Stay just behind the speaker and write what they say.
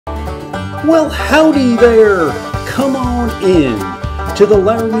Well, howdy there! Come on in to the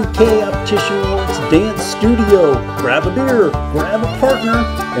Laramy-K Optical Dance Studio. Grab a beer, grab a partner,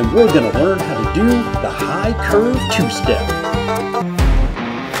 and we're going to learn how to do the high curve two-step.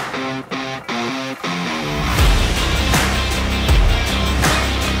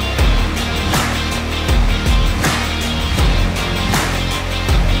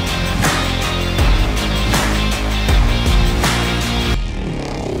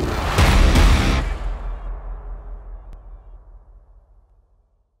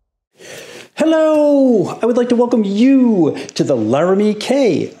 Hello! I would like to welcome you to the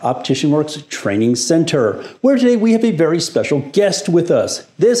Laramy-K Optical Training Center, where today we have a very special guest with us.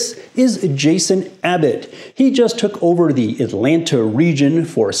 This is Jason Abbott. He just took over the Atlanta region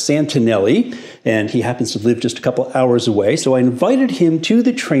for Santinelli, and he happens to live just a couple hours away, so I invited him to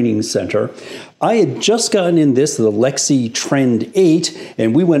the training center. I had just gotten in the LEXCE Trend 8,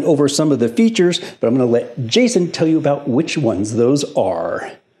 and we went over some of the features, but I'm going to let Jason tell you about which ones those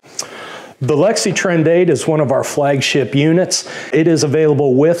are. The LEXCE Trend 8 is one of our flagship units. It is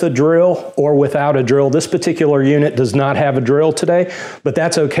available with a drill or without a drill. This particular unit does not have a drill today, but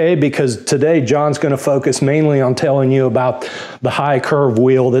that's okay because today John's going to focus mainly on telling you about the high curve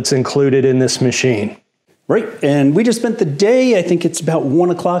wheel that's included in this machine. Right, and we just spent the day, I think it's about 1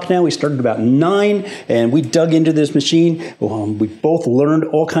 o'clock now, we started about 9, and we dug into this machine. We both learned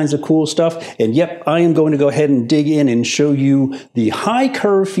all kinds of cool stuff, and yep, I am going to go ahead and dig in and show you the high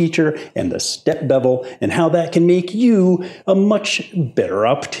curve feature and the step bevel, and how that can make you a much better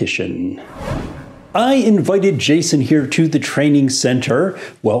optician. I invited Jason here to the training center.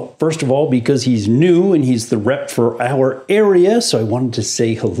 Well, first of all, because he's new and he's the rep for our area, so I wanted to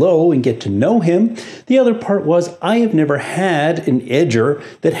say hello and get to know him. The other part was I have never had an edger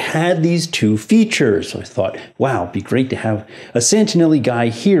that had these two features. So I thought, wow, it'd be great to have a Santinelli guy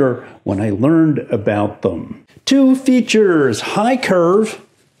here when I learned about them. Two features, high curve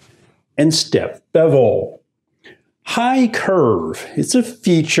and step bevel. High curve, it's a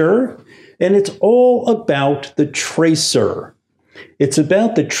feature. And it's all about the tracer. It's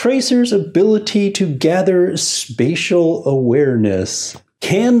about the tracer's ability to gather spatial awareness.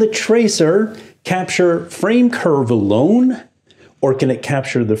 Can the tracer capture frame curve alone, or can it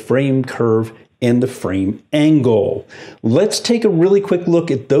capture the frame curve and the frame angle? Let's take a really quick look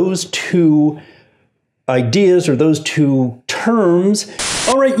at those two ideas or those two terms.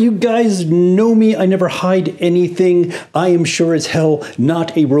 All right, you guys know me. I never hide anything. I am sure as hell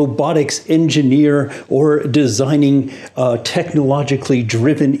not a robotics engineer or designing technologically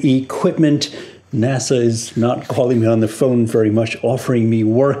driven equipment. NASA is not calling me on the phone very much, offering me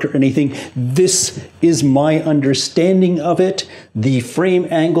work or anything. This is my understanding of it. The frame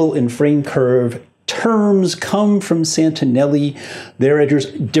angle and frame curve terms come from Santinelli. Their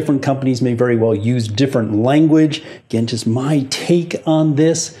editors, different companies may very well use different language. Again, just my take on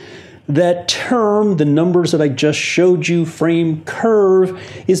this. That term, the numbers that I just showed you, frame curve,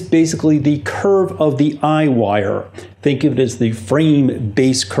 is basically the curve of the eye wire. Think of it as the frame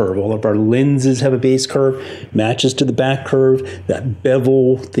base curve. All of our lenses have a base curve, matches to the back curve. That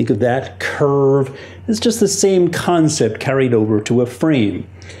bevel, think of that curve. It's just the same concept carried over to a frame.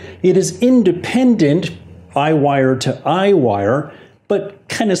 It is independent, eye wire to eye wire, but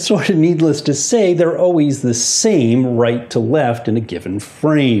kind of sort of needless to say, they're always the same right to left in a given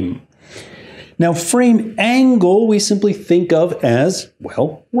frame. Now, frame angle, we simply think of as,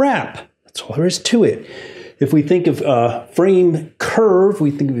 well, wrap. That's all there is to it. If we think of frame curve,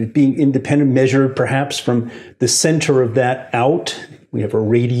 we think of it being independent, measured perhaps from the center of that out. We have a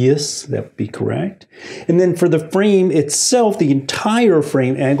radius, that would be correct. And then for the frame itself, the entire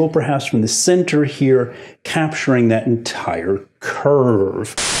frame angle, perhaps from the center here, capturing that entire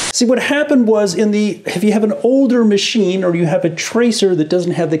curve. See, what happened was if you have an older machine or you have a tracer that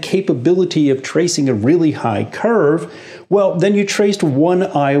doesn't have the capability of tracing a really high curve, well, then you traced one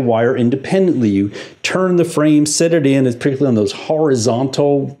eye wire independently. You turn the frame, set it in, particularly on those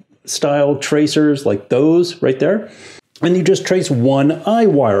horizontal style tracers like those right there. And you just trace one eye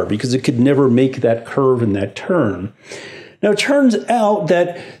wire because it could never make that curve and that turn. Now, it turns out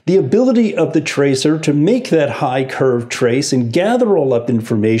that the ability of the tracer to make that high curve trace and gather all up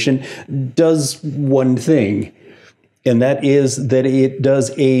information does one thing. And that is that it does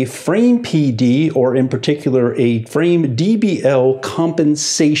a frame PD, or in particular a frame DBL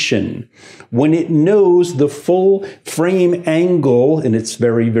compensation. When it knows the full frame angle and it's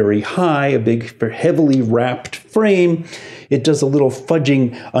very, very high, a big heavily wrapped frame, it does a little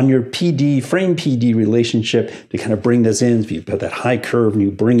fudging on your frame PD relationship to kind of bring this in. If you put that high curve and you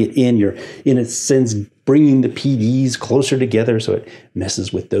bring it in, you're in a sense bringing the PDs closer together, so it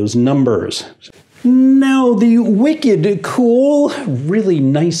messes with those numbers. Now, the wicked cool, really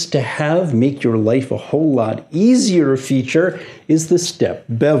nice to have, make your life a whole lot easier feature is the step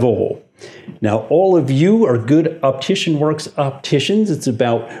bevel. Now, all of you are good Optician Works opticians. It's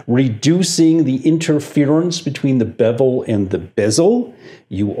about reducing the interference between the bevel and the bezel.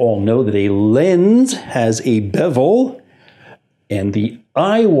 You all know that a lens has a bevel and the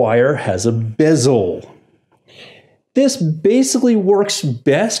eye wire has a bezel. This basically works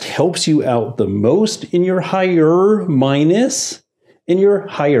best, helps you out the most in your higher minus and your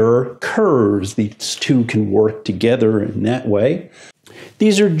higher curves. These two can work together in that way.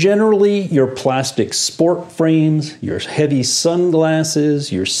 These are generally your plastic sport frames, your heavy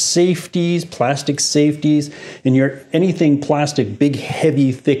sunglasses, your safeties, plastic safeties, and your anything plastic, big,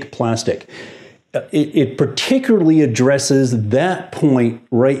 heavy, thick plastic. It particularly addresses that point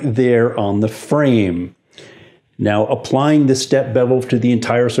right there on the frame. Now, applying the step bevel to the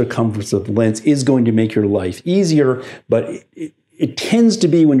entire circumference of the lens is going to make your life easier, but it tends to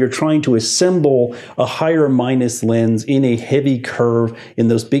be when you're trying to assemble a higher minus lens in a heavy curve in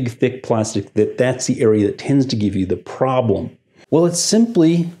those big, thick plastic, that's the area that tends to give you the problem. Well, it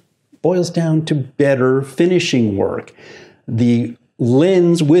simply boils down to better finishing work. The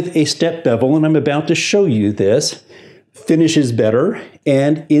lens with a step bevel, and I'm about to show you this, finishes better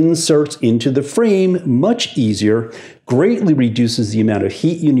and inserts into the frame much easier, greatly reduces the amount of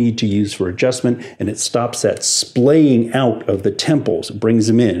heat you need to use for adjustment, and it stops that splaying out of the temples. It brings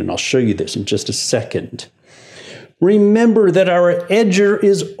them in, and I'll show you this in just a second. Remember that our edger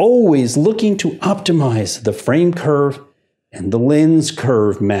is always looking to optimize the frame curve and the lens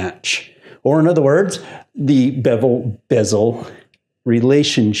curve match, or in other words, the bevel-bezel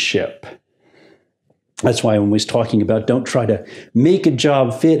relationship. That's why when we was talking about don't try to make a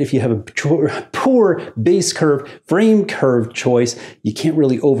job fit if you have a poor base curve, frame curve choice, you can't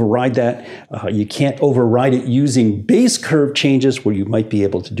really override that. You can't override it using base curve changes where you might be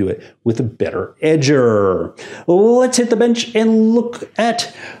able to do it with a better edger. Let's hit the bench and look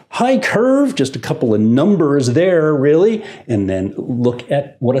at high curve, just a couple of numbers there really, and then look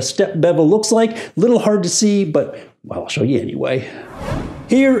at what a step bevel looks like. A little hard to see, but well, I'll show you anyway.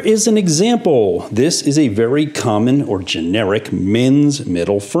 Here is an example. This is a very common or generic men's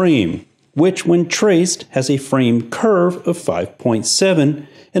metal frame, which when traced has a frame curve of 5.7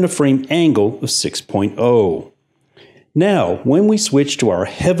 and a frame angle of 6.0. Now, when we switch to our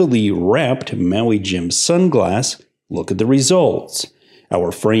heavily wrapped Maui Jim sunglass, look at the results.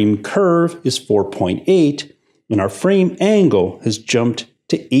 Our frame curve is 4.8 and our frame angle has jumped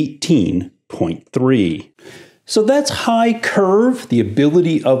to 18.3. So that's high curve, the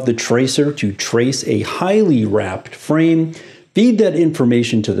ability of the tracer to trace a highly wrapped frame, feed that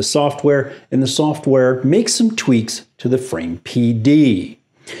information to the software, and the software makes some tweaks to the frame PD.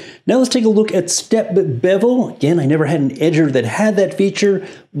 Now let's take a look at step bevel. Again, I never had an edger that had that feature,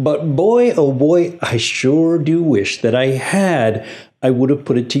 but boy, oh boy, I sure do wish that I had. I would have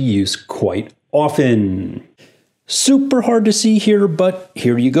put it to use quite often. Super hard to see here, but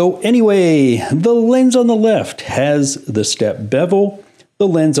here you go anyway. The lens on the left has the step bevel. The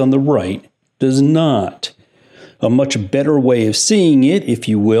lens on the right does not. A much better way of seeing it, if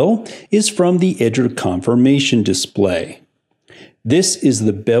you will, is from the edger confirmation display. This is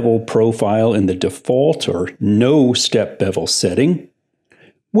the bevel profile in the default or no step bevel setting,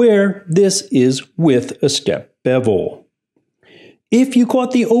 where this is with a step bevel. If you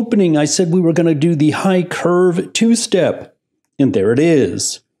caught the opening, I said we were going to do the high curve two-step, and there it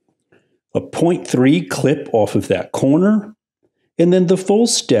is. A 0.3 clip off of that corner, and then the full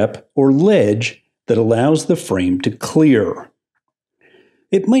step or ledge that allows the frame to clear.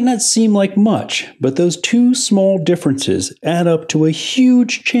 It might not seem like much, but those two small differences add up to a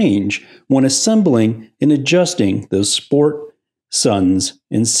huge change when assembling and adjusting those sport, suns,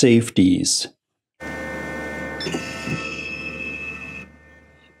 and safeties.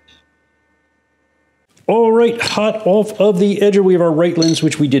 All right, hot off of the edger, we have our right lens,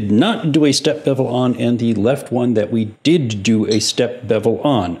 which we did not do a step bevel on, and the left one that we did do a step bevel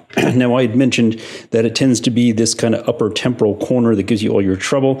on. Now, I had mentioned that it tends to be this kind of upper temporal corner that gives you all your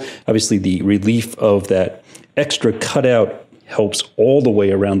trouble. Obviously, the relief of that extra cutout helps all the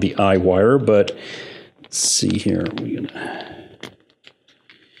way around the eye wire, but Let's see here.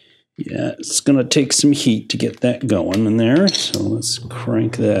 Yeah, it's gonna take some heat to get that going in there. So let's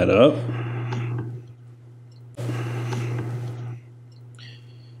crank that up.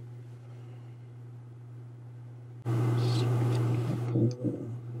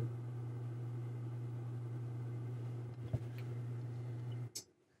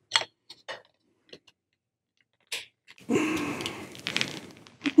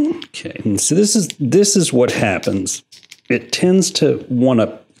 Okay, and so this is what happens. It tends to want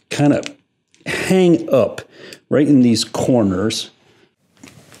to kind of hang up right in these corners.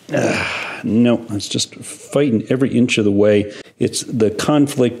 No, it's just fighting every inch of the way. It's the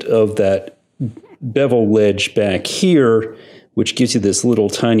conflict of that bevel ledge back here, which gives you this little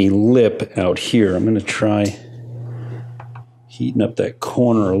tiny lip out here. I'm going to try heating up that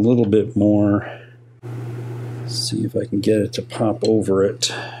corner a little bit more. See if I can get it to pop over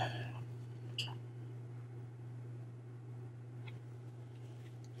it.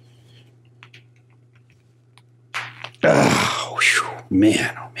 Oh,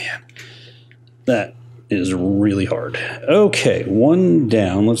 man, oh man. That is really hard. Okay, one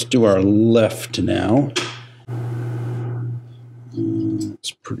down. Let's do our left now. That's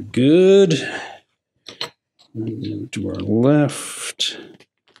pretty good. Do our left.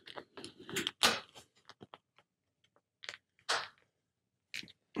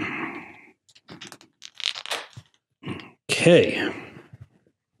 Okay.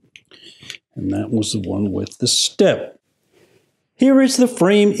 And that was the one with the step. Here is the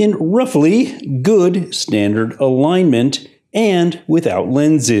frame in roughly good standard alignment and without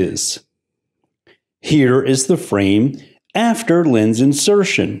lenses. Here is the frame after lens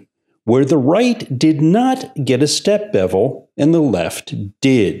insertion, where the right did not get a step bevel and the left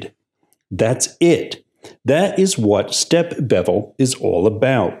did. That's it. That is what step bevel is all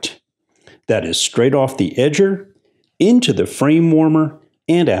about. That is straight off the edger, into the frame warmer,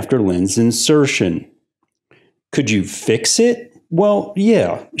 and after lens insertion. Could you fix it? Well,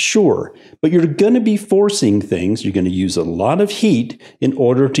 yeah, sure, but you're going to be forcing things. You're going to use a lot of heat in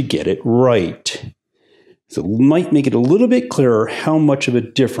order to get it right. So it might make it a little bit clearer how much of a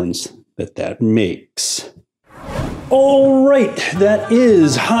difference that makes. All right, that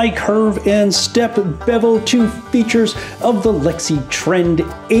is high curve and step bevel, two features of the LEXCE Trend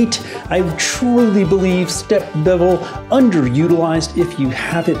 8. I truly believe step bevel underutilized. If you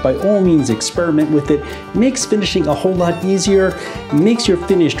have it, by all means experiment with it. Makes finishing a whole lot easier, makes your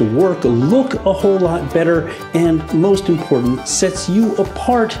finished work look a whole lot better, and most important, sets you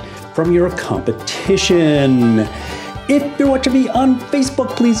apart from your competition. If you're watching me on Facebook,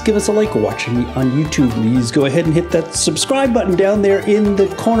 please give us a like. Watching me on YouTube, please go ahead and hit that subscribe button down there in the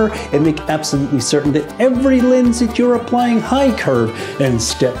corner and make absolutely certain that every lens that you're applying high curve and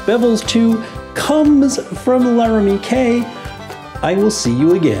step bevels to comes from Laramy-K. I will see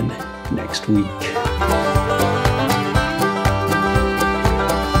you again next week.